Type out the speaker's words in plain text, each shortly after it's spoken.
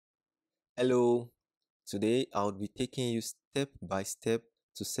Hello, today I'll be taking you step by step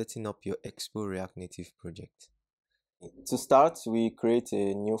to setting up your Expo React Native project. To start, we create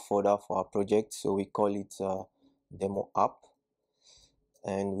a new folder for our project, so we call it demo app,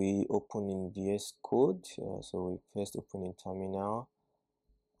 and we open in VS Code. So we first open in terminal,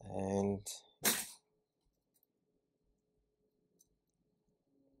 and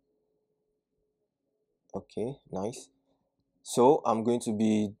okay, nice. So I'm going to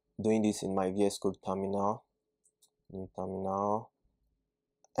be doing this in my VS Code terminal, new terminal,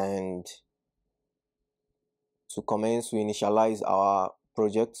 and to commence, we initialize our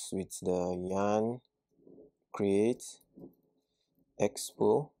projects with the yarn create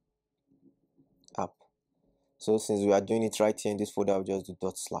expo app. So since we are doing it right here in this folder, I'll just do /.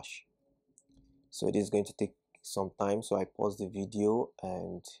 So this is going to take some time, so I pause the video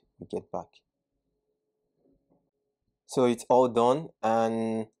and we get back. So it's all done,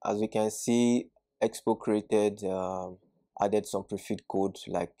 and as we can see, Expo created added some prefilled code,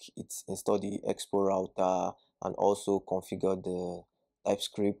 like it's installed the Expo router and also configured the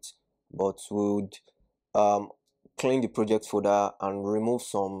TypeScript, but we would clean the project folder and remove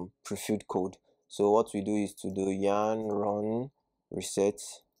some prefilled code. So what we do is to do yarn run reset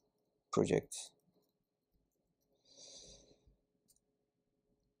project.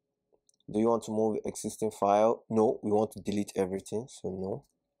 Do you want to move existing file? No, we want to delete everything, so no.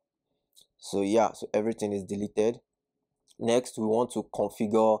 So yeah, so everything is deleted. Next, we want to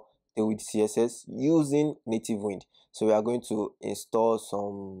configure Tailwind CSS using NativeWind. So we are going to install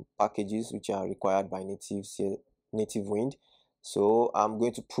some packages which are required by NativeWind. So I'm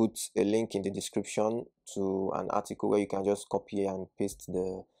going to put a link in the description to an article where you can just copy and paste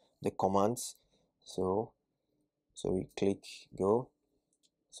the commands. So we click go.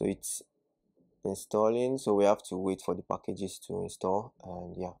 So it's installing, so we have to wait for the packages to install,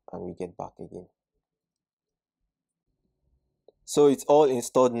 and yeah, and we get back again. So it's all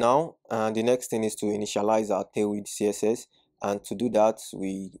installed now, and the next thing is to initialize our Tailwind CSS, and to do that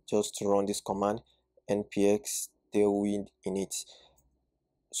we just run this command npx tailwind init.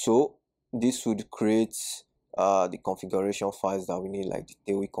 So this would create the configuration files that we need, like the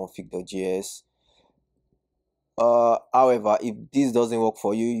tailwind config.js. However, if this doesn't work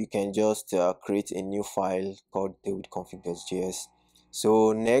for you, you can just create a new file called tailwind config.js.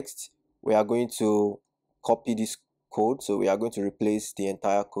 So next, we are going to copy this code. So we are going to replace the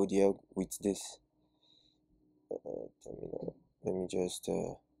entire code here with this. Let me just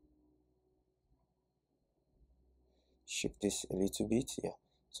shift this a little bit. Yeah.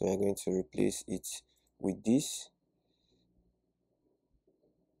 So we are going to replace it with this.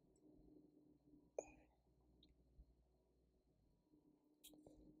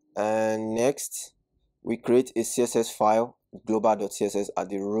 And next, we create a CSS file, global.css, at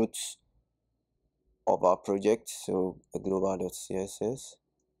the root of our project. So a global.css,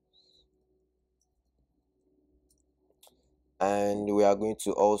 and we are going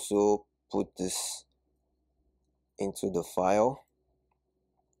to also put this into the file.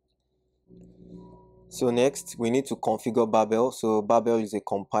 So next, we need to configure Babel. So Babel is a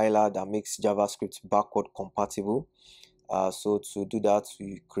compiler that makes JavaScript backward compatible. So to do that,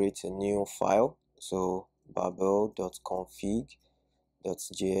 we create a new file. So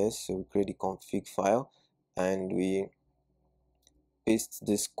babel.config.js. So we create the config file and we paste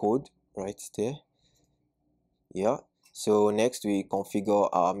this code right there. Yeah. So next we configure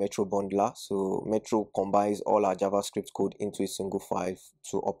our Metro bundler. So Metro combines all our JavaScript code into a single file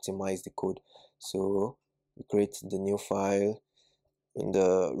to optimize the code. So we create the new file in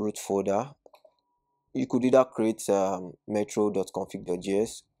the root folder. You could either create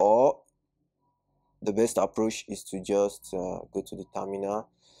metro.config.js, or the best approach is to just go to the terminal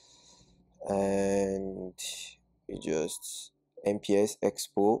and you just nps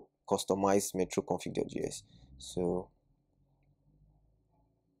expo customize metro config.js. So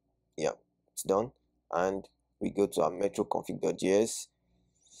yeah, it's done, and we go to our metro config.js.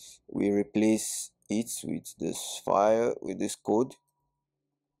 We replace it with this file, with this code.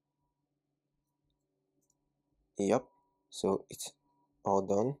 Yep, so it's all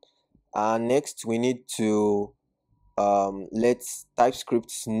done. And next we need to let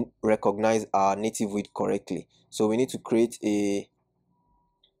TypeScript recognize our NativeWind correctly. So we need to create a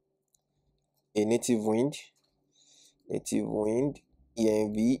NativeWind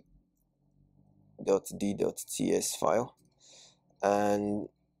env.d.ts file, and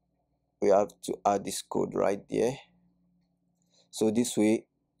we have to add this code right there. So this way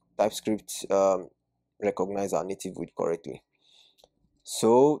TypeScript recognize our NativeWind correctly.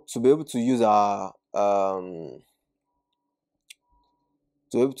 So to be able to use our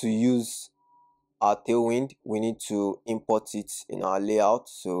To be able to use our Tailwind, we need to import it in our layout.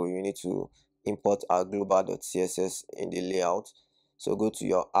 So you need to import our global.css in the layout. So go to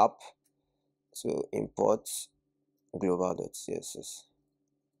your app, so import global.css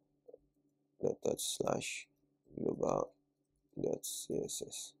 //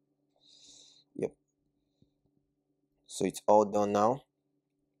 global.css. Yep, so it's all done now.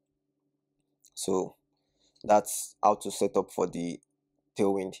 So that's how to set up for the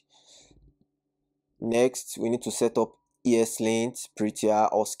Tailwind. Next, we need to set up ESLint, Prettier,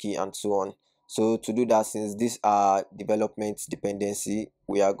 Husky, and so on. So to do that, since these are development dependency,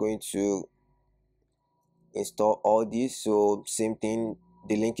 we are going to install all these. So same thing,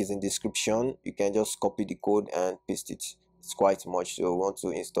 the link is in description. You can just copy the code and paste it. It's quite much. So we want to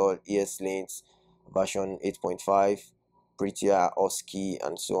install ESLint version 8.5, Prettier, Husky,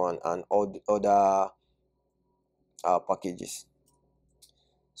 and so on, and all the other packages.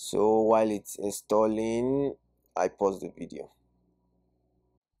 So while it's installing, I pause the video.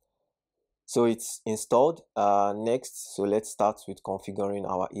 So it's installed. Next, so let's start with configuring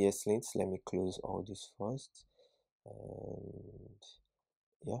our ESLint. Let me close all this first. And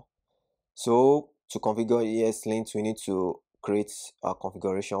yeah, so to configure ESLint, we need to create a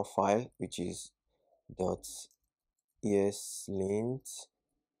configuration file, which is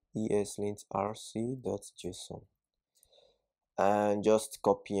 .eslint.rc.json, and just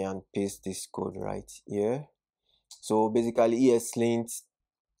copy and paste this code right here. So basically, ESLint,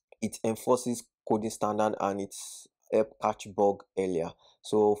 it enforces coding standard and it's help catch bug earlier.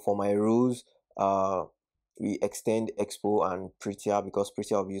 So for my rules, we extend Expo and Prettier because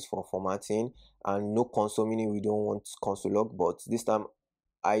Prettier will be used for formatting, and no console, meaning we don't want console log, but this time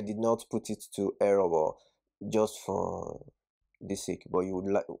I did not put it to error, but just for this sake, but you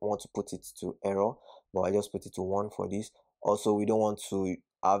would want to put it to error, but I just put it to 1 for this. Also, we don't want to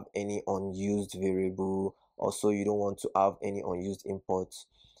have any unused variable. Also, you don't want to have any unused imports,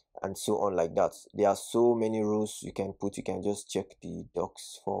 and so on, like that. There are so many rules you can put. You can just check the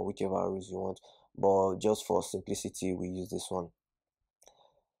docs for whichever rules you want, but just for simplicity, we use this one.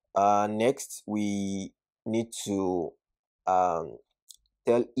 Next, we need to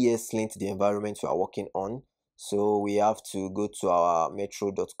tell ESLint the environment we are working on. So we have to go to our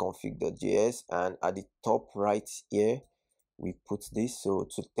metro.config.js, and at the top right here we put this, so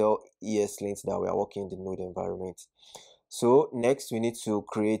to tell ESLint that we are working in the node environment. So next we need to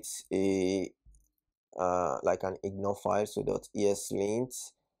create a like an ignore file. So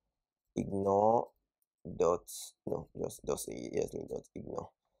 .eslint ignore dot no just eslint.ignore.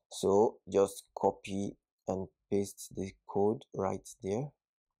 So just copy and paste the code right there.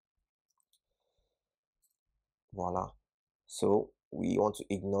 Voila. So we want to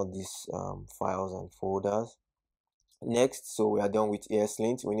ignore these files and folders. Next, so we are done with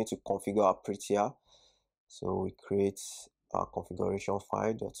ESLint. We need to configure our Prettier. So we create our configuration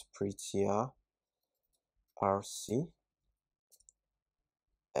file .prettier rc,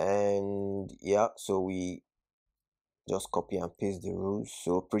 and yeah, so we just copy and paste the rules.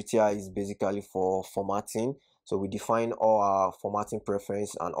 So Prettier is basically for formatting. So we define all our formatting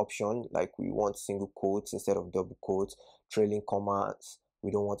preference and option, like we want single quotes instead of double quotes, trailing commas,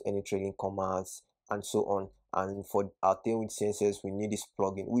 we don't want any trailing commas, and so on. And for our Tailwind CSS, we need this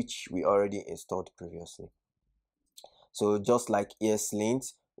plugin, which we already installed previously. So just like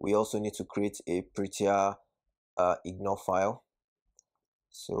ESLint, we also need to create a Prettier ignore file.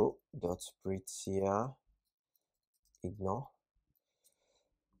 So .prettier ignore,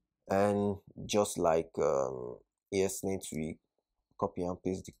 and just like ESLint, we copy and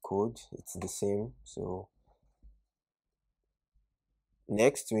paste the code. It's the same. So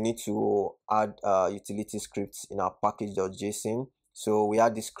next we need to add utility scripts in our package.json. So we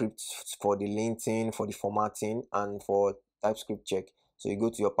add the scripts for the linting, for the formatting, and for TypeScript check. So you go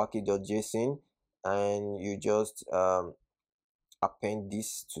to your package.json and you just append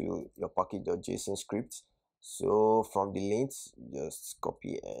this to your package.json script. So from the lint, just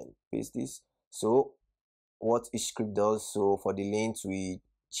copy and paste this. So what each script does, so for the lint, we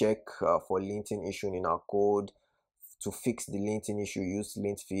check for linting issue in our code. To fix the linting issue, use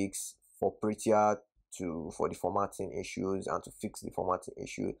lint fix. For Prettier, for the formatting issues and to fix the formatting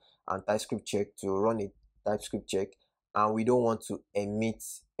issue, and TypeScript check to run a TypeScript check, and we don't want to emit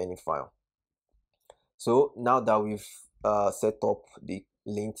any file. So now that we've set up the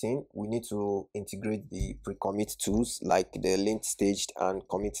linting, we need to integrate the pre-commit tools like the Lint-Staged and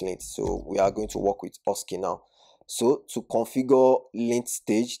Commitlint. So we are going to work with Husky now. So to configure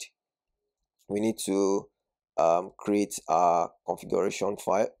Lint-Staged, we need to create a configuration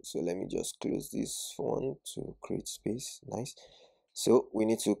file. So let me just close this one to create space. Nice. So we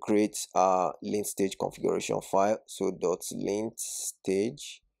need to create a Lint-Staged configuration file. So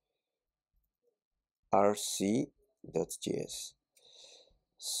 .lint-staged rc.js.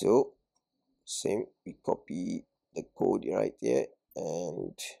 So same, we copy the code right here,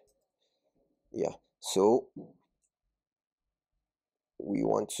 and yeah, so we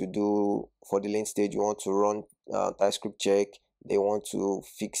want to do for the lint stage, we want to run TypeScript check. They want to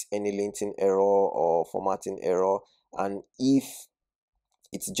fix any linting error or formatting error, and if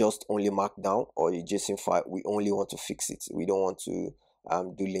it's just only markdown or a JSON file, we only want to fix it. We don't want to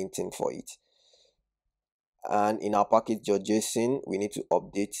do linting for it. And in our package.json, we need to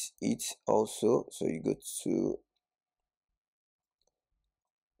update it also. So you go to,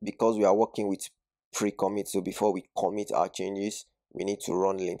 because we are working with pre-commit, so before we commit our changes, we need to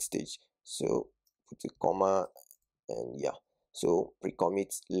run Lint-Staged. So put a comma, and yeah, so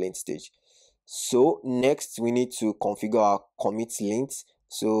pre-commit Lint-Staged. So next we need to configure our Commitlint.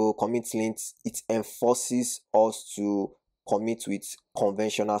 So Commitlint, it enforces us to commit with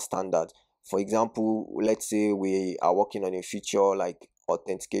conventional standard. For example, let's say we are working on a feature like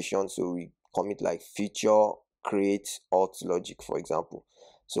authentication, so we commit like feature create auth logic, for example.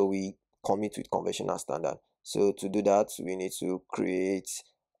 So we commit with conventional standard. So to do that, we need to create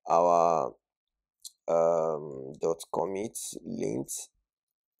our .commit lint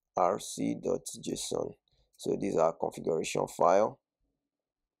rc.json. So these are configuration file,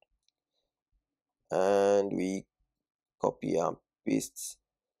 and we copy and paste.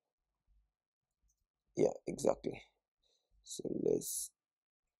 Yeah, exactly. So let's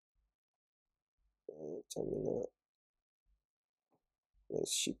terminal.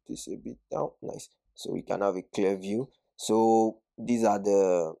 Let's shift this a bit down. Nice. So we can have a clear view. So these are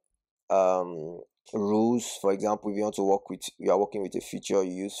the rules. For example, if you want to work with, you are working with a feature,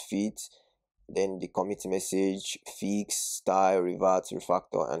 you use fit, then the commit message, fix, style, revert,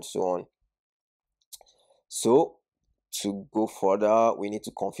 refactor, and so on. So to go further, we need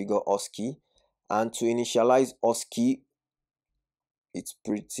to configure Husky, and to initialize Husky, it's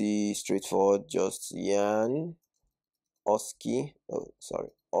pretty straightforward. Just yarn Husky,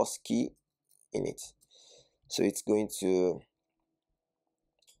 Husky init. So it's going to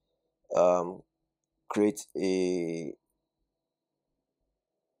create a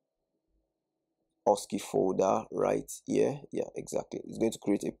Husky folder right here. Yeah, exactly. It's going to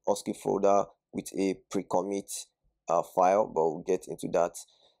create a Husky folder with a pre-commit file, but we'll get into that.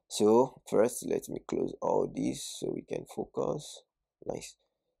 So first, let me close all this so we can focus. Nice.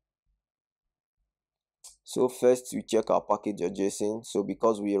 So first we check our package.json. So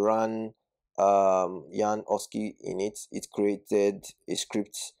because we ran yarn Husky in it, it created a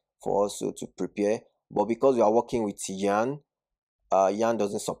script for us to prepare. But because we are working with yarn, yarn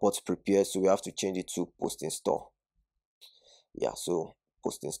doesn't support prepare, so we have to change it to post install. Yeah, so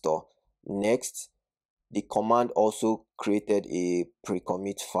post install. Next, the command also created a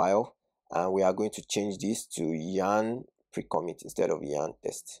pre-commit file, and we are going to change this to yarn pre-commit instead of yarn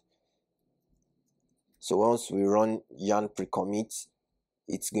test. So once we run yarn pre-commit,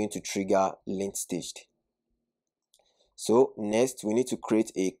 it's going to trigger Lint-Staged. So next we need to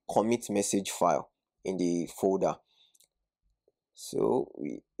create a commit message file in the folder. So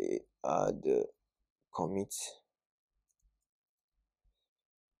we add the commit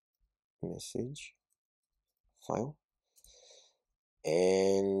message file,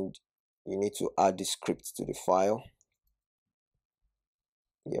 and you need to add the script to the file.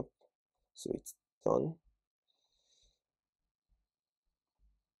 Yep, so it's done.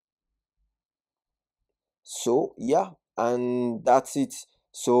 So yeah, and that's it.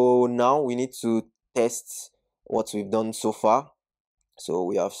 So now we need to test what we've done so far. So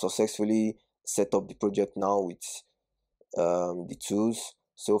we have successfully set up the project now with the tools.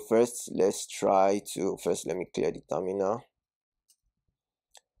 So first let me clear the terminal.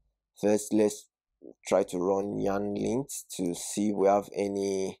 First let's try to run yarn lint to see if we have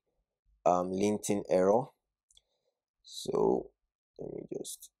any linting error. So let me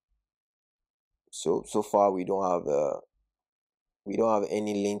just, so far we don't have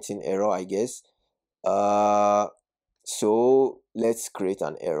any linting error, I guess. So let's create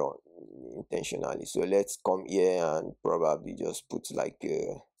an error intentionally. So let's come here and probably just put like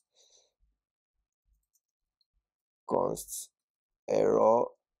a const error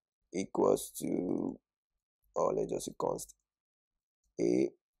equals to, or let's just say const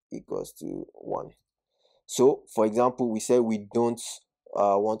a equals to 1. So for example, we said we don't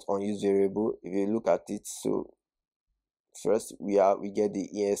want unused variable. If you look at it, so first we get the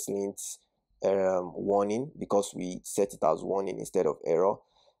ESLint warning because we set it as warning instead of error.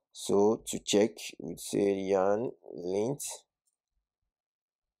 So to check, we'd say yarn lint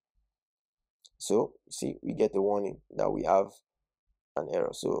So see, we get a warning that we have an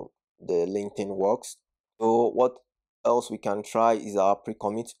error. So the linting works. So what else we can try is our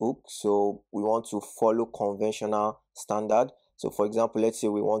pre-commit hook. So we want to follow conventional standard. So for example, let's say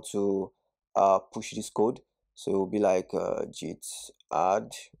we want to push this code. So it will be like git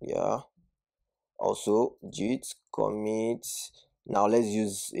add, yeah. Also git commit. Now let's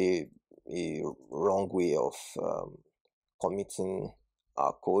use a wrong way of committing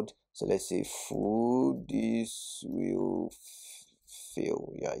our code. So let's say full, this will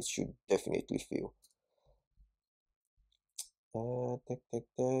fail. Yeah, it should definitely fail.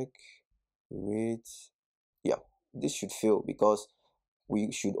 Wait, yeah, this should fail because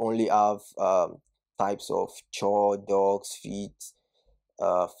we should only have types of char, docs, feet,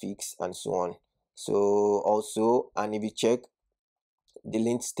 fix, and so on. So also, and if you check the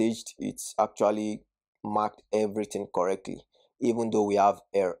Lint-Staged, it's actually marked everything correctly, even though we have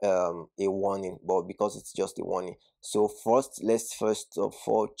a warning, but because it's just a warning. So let's first of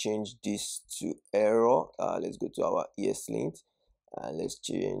all change this to error. Let's go to our ESLint and let's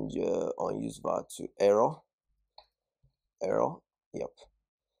change unused var to error. Yep.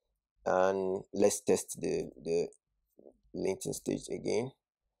 And let's test the linting stage again.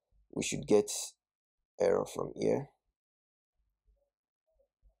 We should get error from here.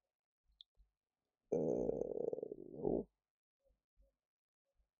 No.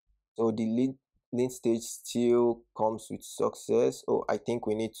 So the lint stage still comes with success. Oh, I think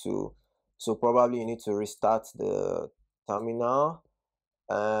we need to, so probably you need to restart the terminal.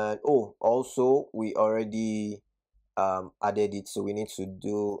 And oh, also we already added it, so we need to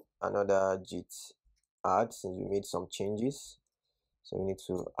do another git add since we made some changes. So we need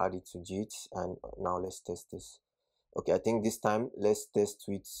to add it to git, and now let's test this. Okay, I think this time let's test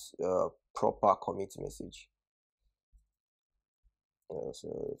with proper commit message.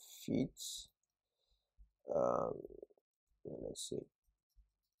 So fit, let's say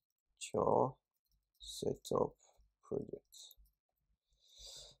char setup project.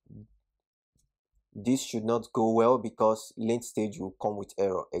 This should not go well because Lint-Staged will come with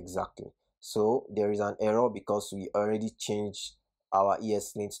error. Exactly. So there is an error because we already changed our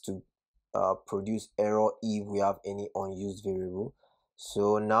ESLint to produce error if we have any unused variable.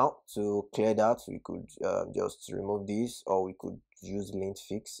 So now to clear that, we could just remove this, or we could use lint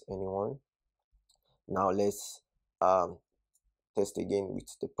fix, anyone. Now let's test again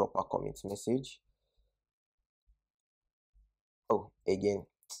with the proper commit message. Oh, again,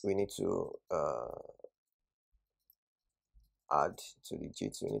 we need to add to the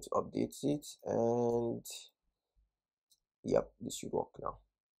git, so we need to update it, and yep, this should work now.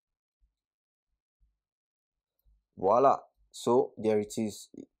 Voila. So there it is.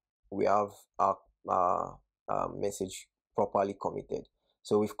 We have our message properly committed.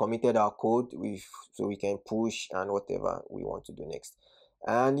 So we've committed our code, so we can push and whatever we want to do next.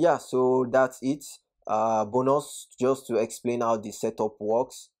 And yeah, so that's it. Bonus, just to explain how the setup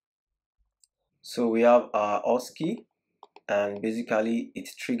works. So we have our Husky, and basically it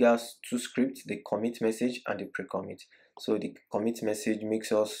triggers two scripts: the commit message and the pre-commit. So the commit message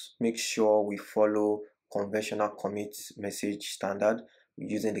make sure we follow conventional commit message standard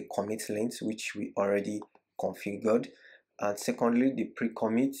using the Commitlint, which we already configured. And secondly, the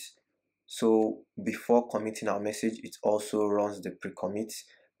pre-commit, so before committing our message, it also runs the pre-commit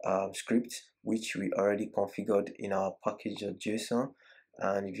script, which we already configured in our package.json.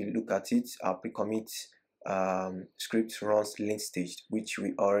 And if you look at it, our pre-commit script runs Lint-Staged, which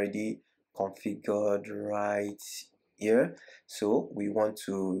we already configured right here. So we want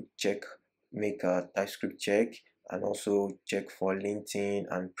to make a TypeScript check, and also check for linting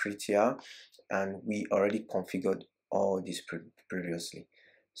and Prettier, and we already configured all this previously.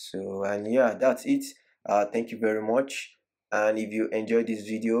 So, and yeah, that's it. Thank you very much. And if you enjoyed this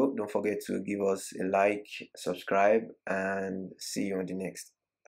video, don't forget to give us a like, subscribe, and see you on the next.